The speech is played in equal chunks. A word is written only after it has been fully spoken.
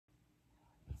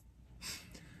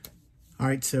All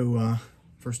right, so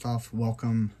first off,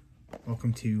 welcome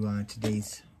to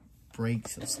today's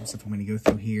breaks. So some stuff I'm going to go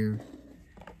through here.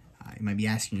 You might be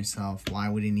asking yourself, why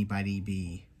would anybody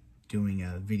be doing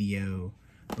a video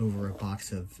over a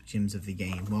box of gems of the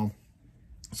game? Well,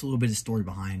 it's a little bit of story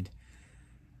behind.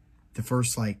 The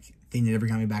first thing that ever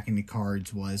got me back into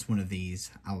cards was one of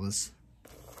these. I was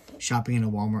shopping in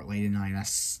a Walmart late at night.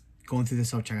 Going through the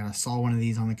self-checkout, I saw one of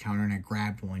these on the counter and I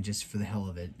grabbed one just for the hell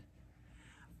of it.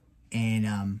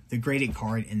 And the graded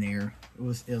card in there, it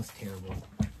was terrible.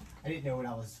 I didn't know what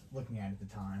I was looking at the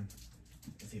time.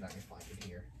 Let's see if I can find it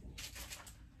here.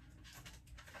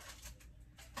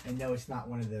 And no, it's not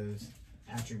one of those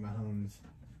Patrick Mahomes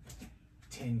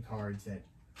 10 cards that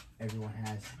everyone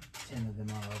has 10 of them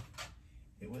of.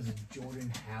 It was a Jordan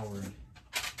Howard.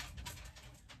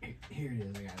 Here it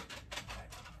is, I got it.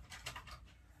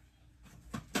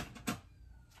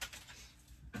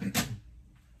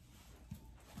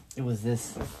 It was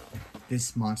this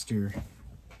monster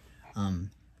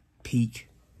peak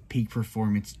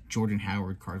performance Jordan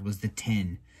Howard card. Was the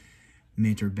 10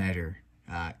 mint or better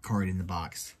card in the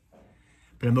box.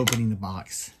 But I'm opening the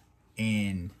box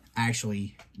and I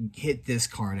actually hit this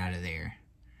card out of there.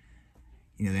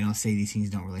 You know, they don't say these things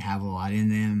don't really have a lot in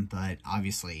them, but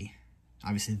obviously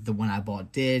the one I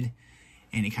bought did,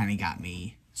 and it kind of got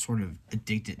me sort of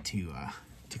addicted to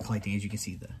collecting. As you can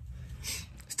see, the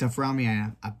stuff around me,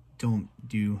 I don't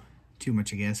do too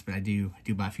much, I guess, but I do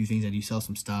buy a few things. I do sell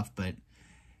some stuff, but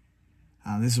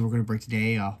this is what we're going to break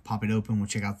today. I'll pop it open. We'll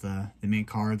check out the mint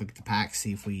card, look at the pack,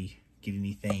 see if we get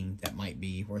anything that might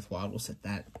be worthwhile. We'll set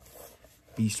that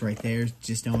beast right there.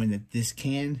 Just knowing that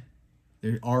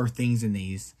there are things in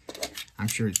these. I'm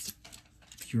sure it's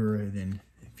few and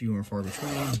far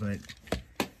between, but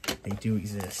they do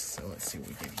exist. So let's see what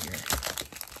we get here.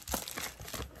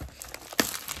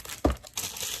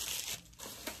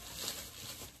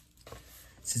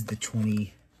 This is the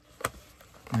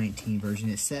 2019 version.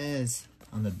 It says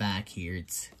on the back here,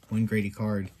 it's 1 graded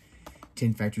card,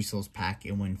 10 factory sales pack,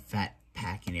 and 1 fat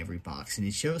pack in every box. And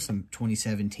it shows some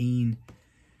 2017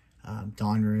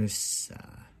 Donruss,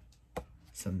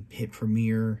 some Hit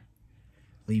Premier,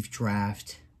 Leaf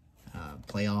Draft,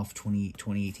 Playoff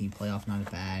 2018 Playoff. Not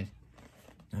a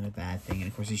bad thing. And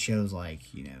of course, it shows a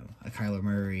Kyler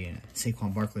Murray and a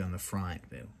Saquon Barkley on the front.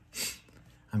 But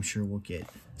I'm sure we'll get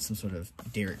some sort of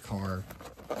Derek Carr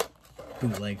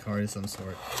bootleg card of some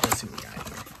sort. Let's see what we got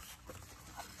here.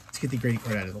 Let's get the graded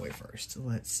card out of the way first.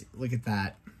 Let's see. Look at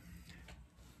that.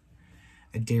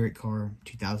 A Derek Carr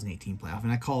 2018 Playoff.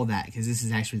 And I call that because this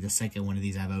is actually the second one of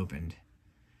these I've opened.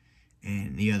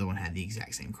 And the other one had the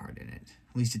exact same card in it.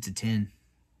 At least it's a 10.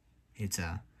 It's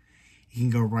you can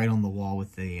go right on the wall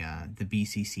with the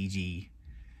BCCG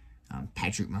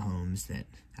Patrick Mahomes that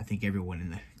I think everyone in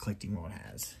the collecting world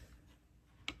has.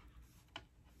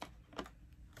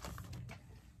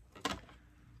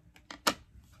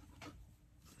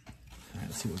 Alright,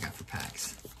 let's see what we got for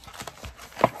packs.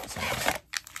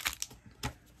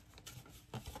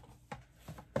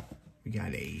 We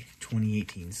got a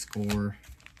 2018 Score.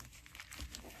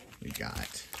 We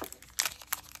got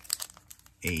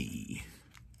a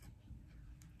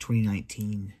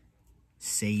 2019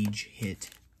 Sage Hit.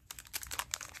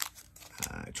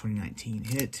 2019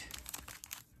 Hit,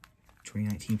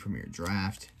 2019 Premier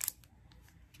Draft,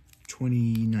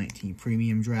 2019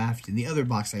 Premium Draft. In the other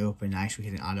box I opened, I actually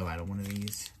hit an auto out of one of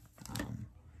these.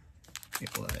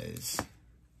 It was,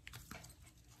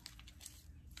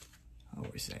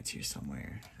 where's that? It's here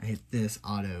somewhere. I hit this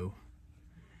auto,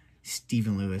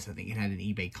 Stephen Lewis. I think it had an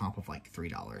eBay comp of like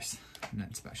 $3.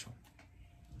 Nothing special.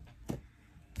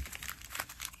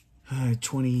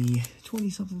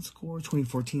 20-something Score,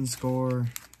 2014 Score,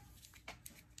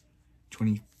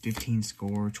 2015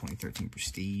 Score, 2013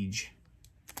 Prestige,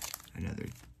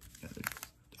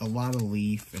 a lot of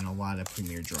Leaf and a lot of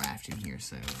Premier Draft in here,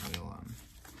 so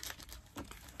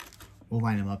we'll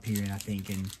line them up here, and I think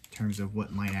in terms of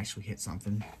what might actually hit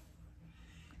something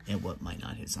and what might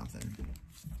not hit something.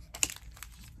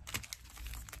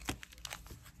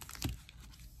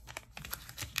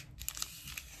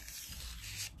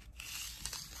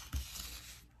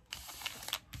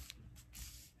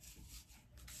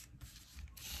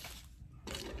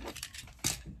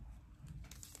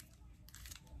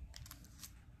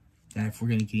 Now, if we're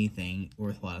going to get anything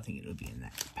worthwhile, I think it'll be in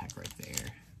that pack right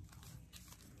there.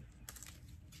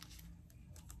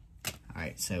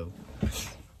 Alright, so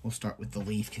we'll start with the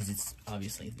Leaf because it's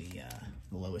obviously the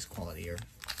lowest quality, or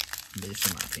at least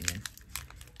in my opinion.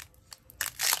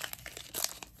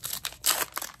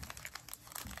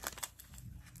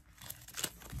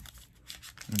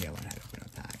 Maybe I won't have to open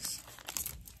up packs.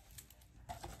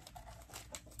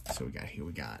 So we got here,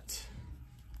 we got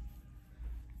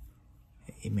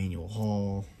Emmanuel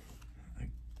Hall,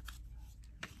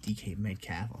 DK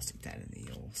Metcalf. I'll stick that in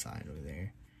the old side over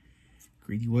there.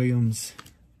 Greedy Williams,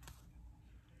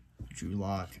 Drew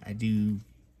Lock. I do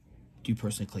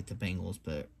personally click the Bengals,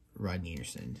 but Rodney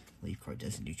Anderson leaf card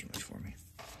doesn't do too much for me.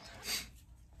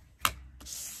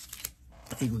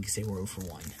 I think we can say we're 0 for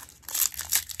 1.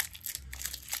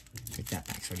 Like that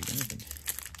pack's already been opened.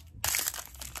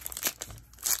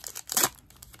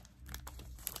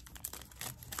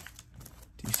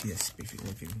 Do you see that spiffy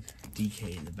looking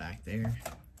DK in the back there?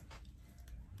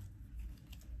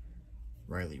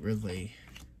 Riley Ridley,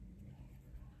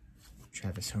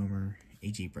 Travis Homer,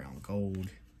 A.J. Brown Gold,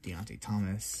 Deontay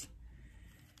Thomas,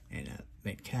 and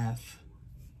Metcalf.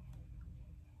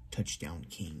 Touchdown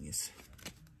Kings.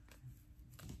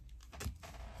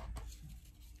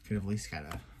 Could have at least got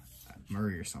a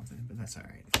Murray or something, but that's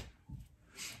alright.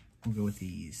 We'll go with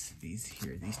these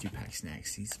here, these 2 packs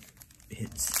next. These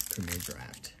hits Premier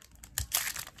Draft.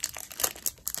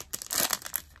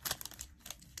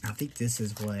 I think this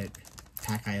is what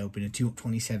pack I opened, a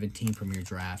 2017 Premier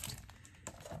Draft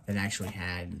that actually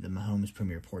had the Mahomes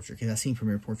Premier Portrait, because I've seen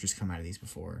Premier Portraits come out of these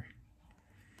before.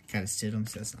 Kind of Stidham,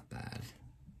 so that's not bad.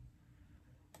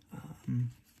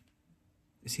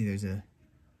 See, there's a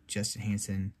Justin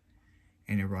Hansen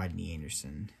and a Rodney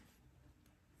Anderson.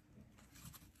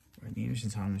 Rodney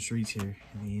Anderson's hot on the streets here.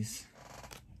 And these.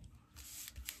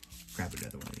 Grab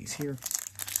another one of these here.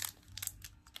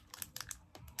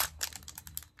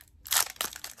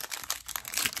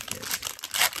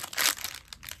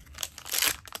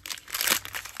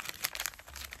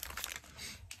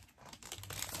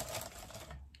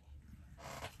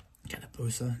 Got a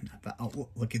Bosa. Oh,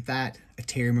 look at that.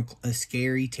 A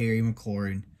scary Terry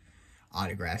McLaurin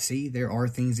autograph. See, there are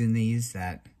things in these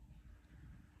that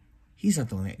he's not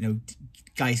the one that, no,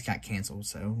 guys got canceled,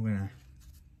 so we're gonna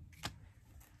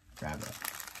grab it.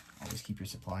 Always keep your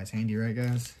supplies handy, right,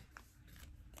 guys?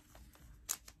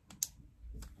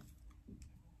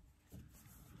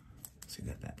 See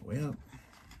that bad boy up.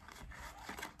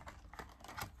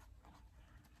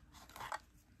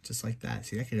 Just like that.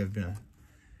 See, that could have been a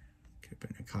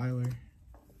Kyler.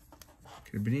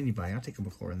 Could have been anybody. I'll take a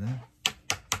McLaurin then.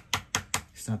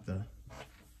 It's not the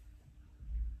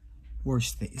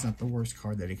worst thing. It's not the worst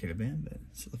card that it could have been, but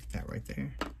so look at that right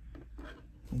there.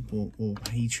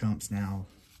 He trumps now.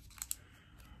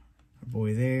 Our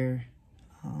boy there.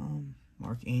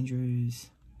 Mark Andrews.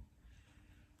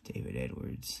 David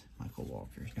Edwards. Michael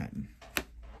Walker.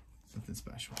 Nothing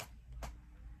special.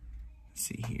 Let's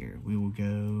see here. We will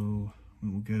go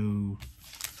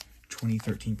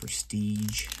 2013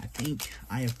 Prestige. I think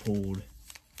I have pulled,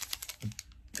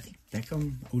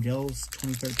 Beckham, Odell's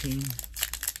 2013.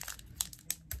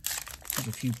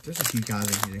 There's a few guys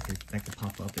in here that could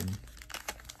pop up and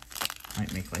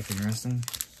might make life interesting.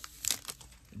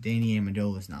 Danny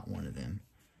Amendola is not one of them.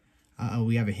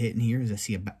 We have a hit in here. As I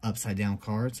see an upside down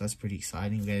card, so that's pretty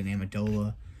exciting. We got an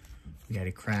Amendola. We got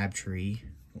a Crabtree.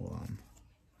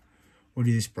 We'll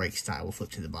do this break style. We'll flip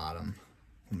to the bottom.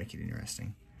 We'll make it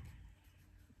interesting.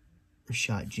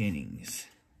 Rashad Jennings,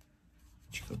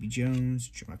 Jacoby Jones,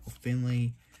 Jermichael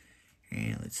Finley,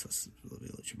 and let's a little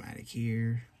bit dramatic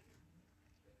here.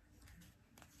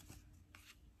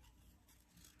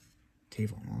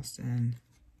 Tavon Austin.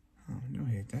 Oh, no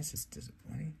hit. That's just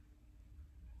disappointing.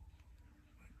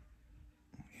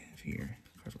 What do we have here? The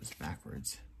card was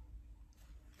backwards.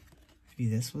 Maybe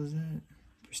this was it.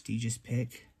 Prestigious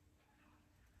pick.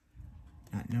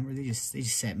 Not number. They just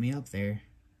set me up there.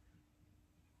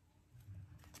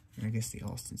 And I guess the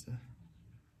Austin's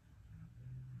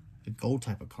a gold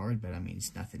type of card, but I mean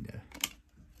it's nothing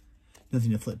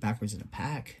to flip backwards in a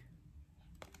pack.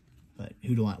 But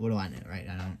what do I know, right?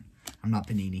 I'm not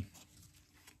Panini.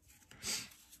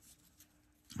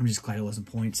 I'm just glad it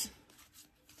wasn't points.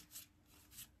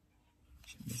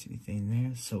 Shouldn't miss anything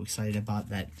there. So excited about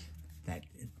that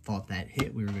thought that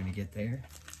hit we were going to get there.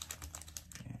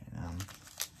 And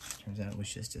turns out it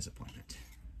was just disappointment.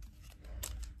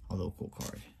 Although cool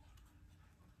card.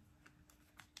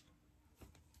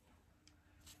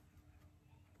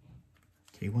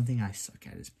 Tell you one thing I suck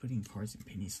at is putting cards in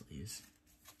penny sleeves.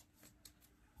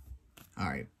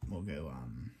 Alright, we'll go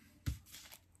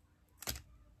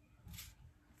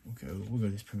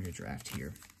this Premier Draft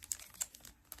here.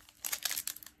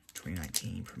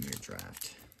 2019 Premier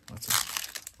Draft.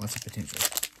 Lots of potential.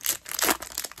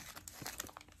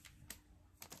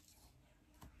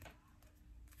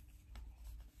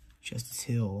 Justice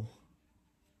Hill,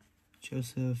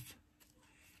 Joseph,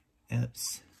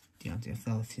 Epps, Deontay.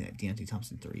 I've seen that Deontay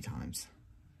Thompson 3 times.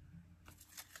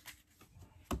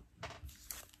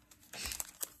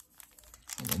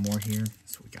 one more here.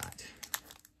 That's what we got.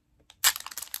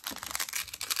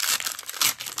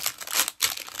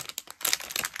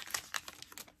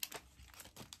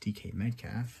 DK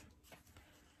Metcalf.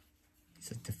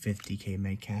 Is it the 5th DK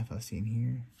Metcalf I've seen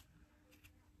here?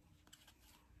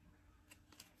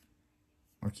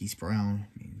 Marquise Brown.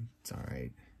 I mean, it's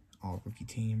alright. All rookie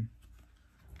team.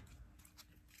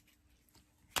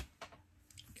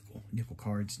 Nickel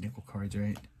cards,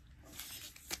 right?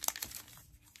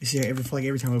 You see, every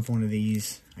time I open one of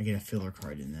these, I get a filler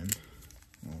card in them.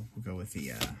 Well, we'll go with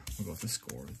the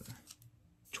score, the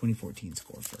 2014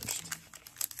 score first.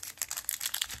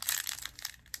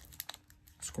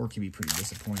 Score can be pretty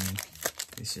disappointing.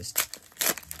 It's just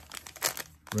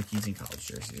rookies and college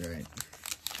jerseys, right?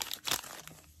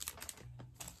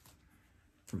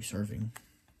 Through surfing.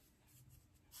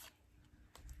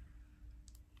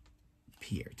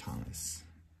 Pierre Thomas,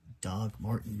 Doug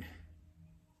Martin,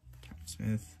 Tyron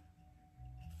Smith,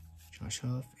 Josh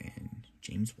Huff, and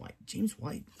James White. James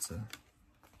White, I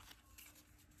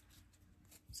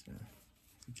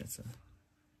think that's a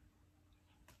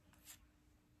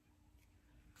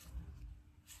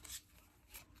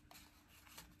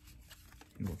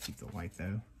we'll keep the white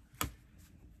though. He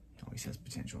always has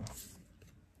potential.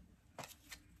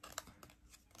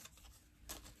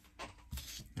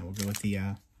 Now we'll go with the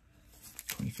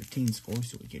 2015 score,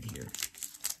 so we get here.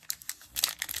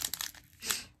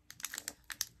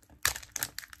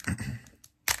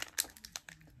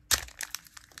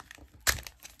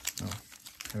 Oh,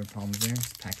 have a problem there.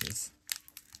 This pack is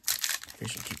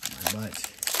officially kicking my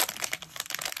butt.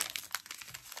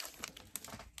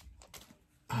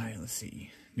 Alright, let's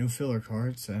see. No filler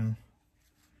cards, so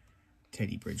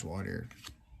Teddy Bridgewater,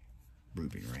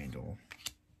 Ruben Randall,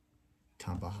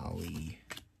 Tamba Hali,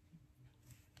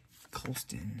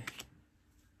 Colston,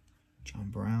 John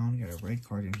Brown, got a red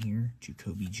card in here,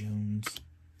 Jacoby Jones,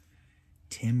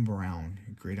 Tim Brown,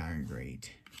 Gridiron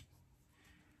Great,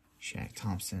 Shaq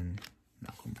Thompson,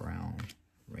 Malcolm Brown,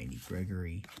 Randy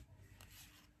Gregory,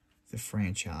 The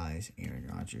Franchise,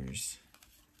 Aaron Rodgers,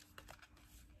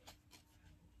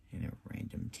 and a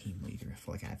random team leader. I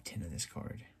feel like I have 10 of this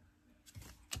card.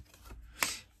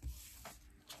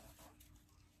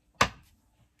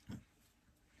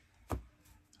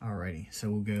 Alrighty, so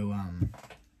we'll go,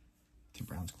 Tim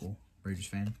Brown's cool. Raiders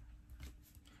fan.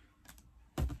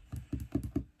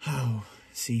 Oh,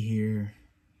 see here.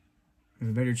 We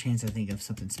have a better chance, I think, of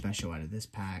something special out of this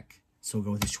pack. So we'll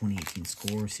go with this 2018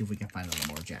 score, see if we can find a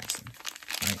Lamar Jackson.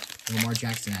 Right? Lamar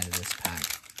Jackson out of this pack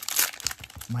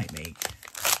might make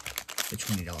the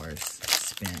 $20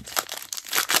 spent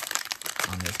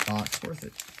on this box worth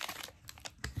it.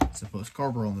 It's a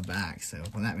Scarborough on the back, so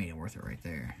well, that made it worth it right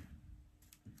there.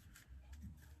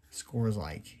 Score is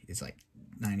it's like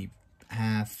 90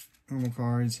 half normal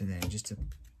cards and then just a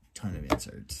ton of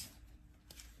inserts.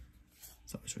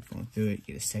 So we're going through it.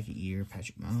 Get a second year,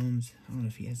 Patrick Mahomes. I don't know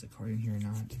if he has a card in here or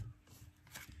not.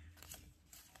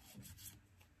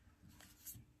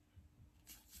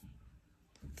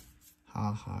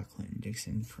 Clinton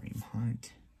Dixon, Kareem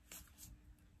Hunt.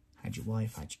 Hide your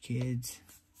wife, hide your kids.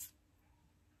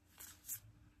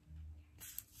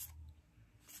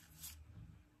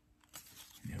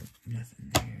 No,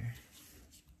 nothing there.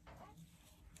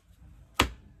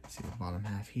 See the bottom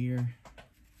half here.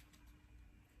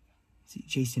 See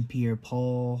Jason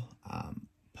Pierre-Paul,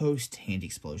 post hand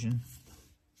explosion.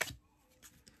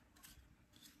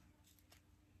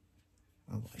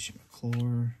 Elijah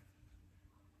McClure.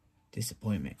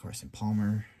 Disappointment, Carson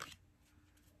Palmer.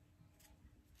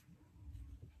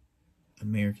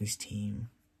 America's team,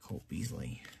 Colt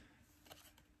Beasley.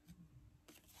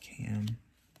 Cam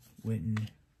Witten.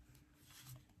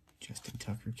 Justin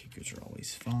Tucker. Kickers are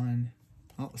always fun.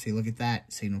 Oh, see, look at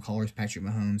that. Signal colors, Patrick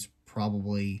Mahomes.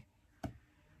 Probably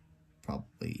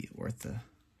worth a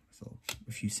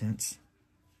few cents.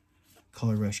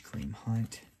 Color Rush, Kareem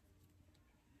Hunt.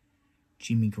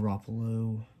 Jimmy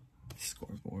Garoppolo.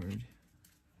 Scoreboard.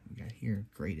 We got here,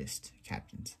 greatest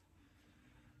captains.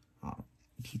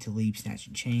 Keith Talib, Snatch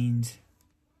and Chains.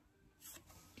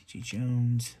 DJ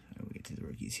Jones. Oh, we get to the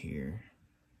rookies here.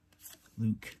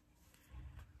 Luke.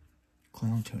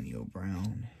 Clown Antonio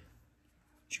Brown.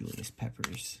 Julius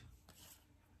Peppers.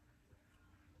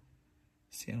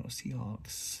 Seattle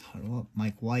Seahawks. Huddle up.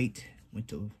 Mike White. Went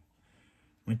to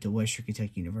Western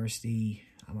Kentucky University.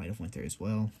 I might have went there as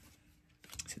well.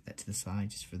 Set that to the side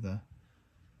just for the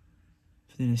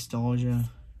nostalgia.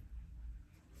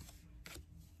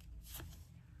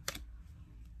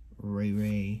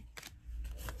 Ray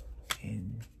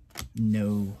and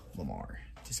no Lamar.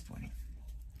 Disappointing.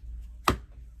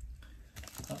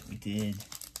 Oh, we did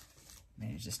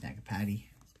manage to snag a patty.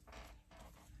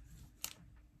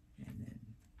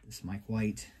 This Mike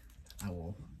White I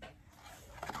will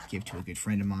give to a good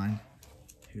friend of mine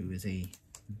who is a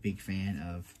big fan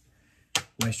of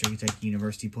Western Kentucky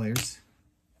University players.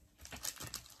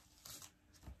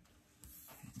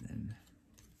 And then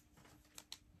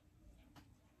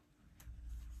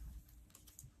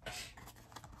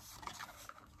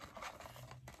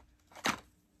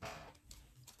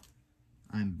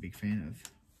I'm a big fan of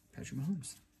Patrick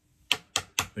Mahomes.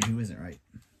 But who isn't, right?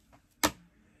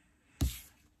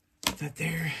 Put that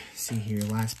there. See here,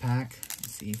 last pack.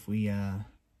 Let's see if we get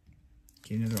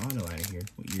another auto out of here.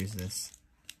 What year is this?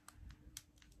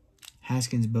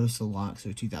 Haskins Bosa Lock,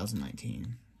 so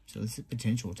 2019. So this is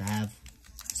potential to have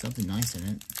something nice in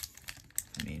it.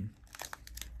 I mean,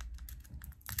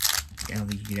 I don't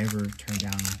think you could ever turn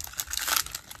down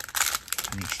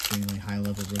an extremely high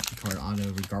level rookie card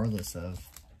auto, regardless of,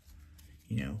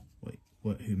 you know,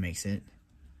 who makes it.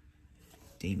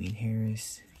 Damian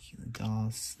Harris, Keelan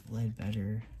Doss,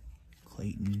 Ledbetter,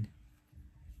 Clayton,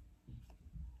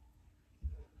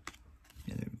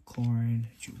 Heather McLaurin,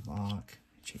 Drew Lock,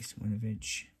 Chase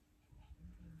Winovich,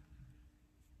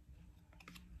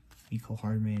 Mecole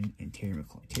Hardman, and Terry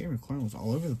McLaurin. Terry McLaurin was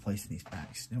all over the place in these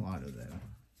packs. No auto, though.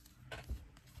 I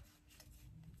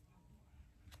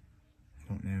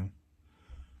don't know.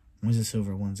 One's a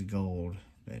silver, one's a gold,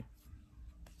 but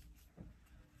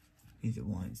either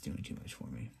one's doing too much for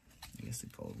me. I guess the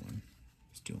gold one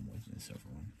is doing more than the silver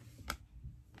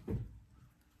one.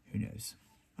 Who knows?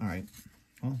 Alright.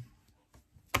 Well,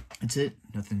 that's it.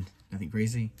 Nothing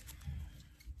crazy.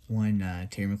 One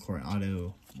Terry McLaurin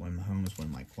auto, one Mahomes,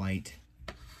 one Mike White.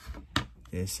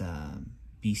 This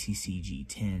BCCG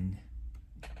 10.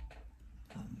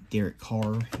 Derek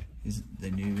Carr is the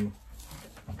new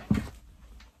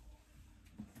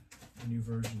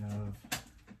version of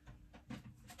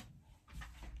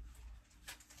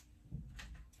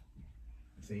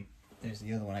see, there's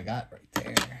the other one I got right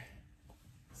there.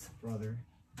 It's brother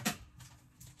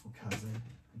or cousin.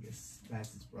 I guess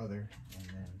that's his brother. And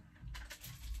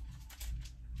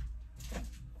then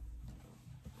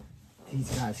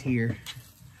these guys here,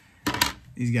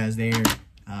 these guys there,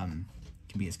 can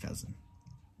be his cousin.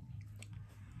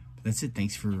 But that's it.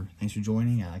 Thanks for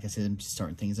joining. Like I said, I'm just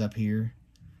starting things up here.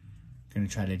 Gonna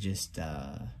try to just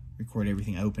record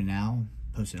everything open now,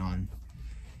 post it on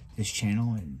this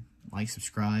channel, and like,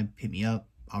 subscribe, hit me up,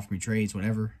 offer me trades,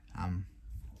 whatever. I'm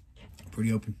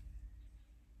pretty open.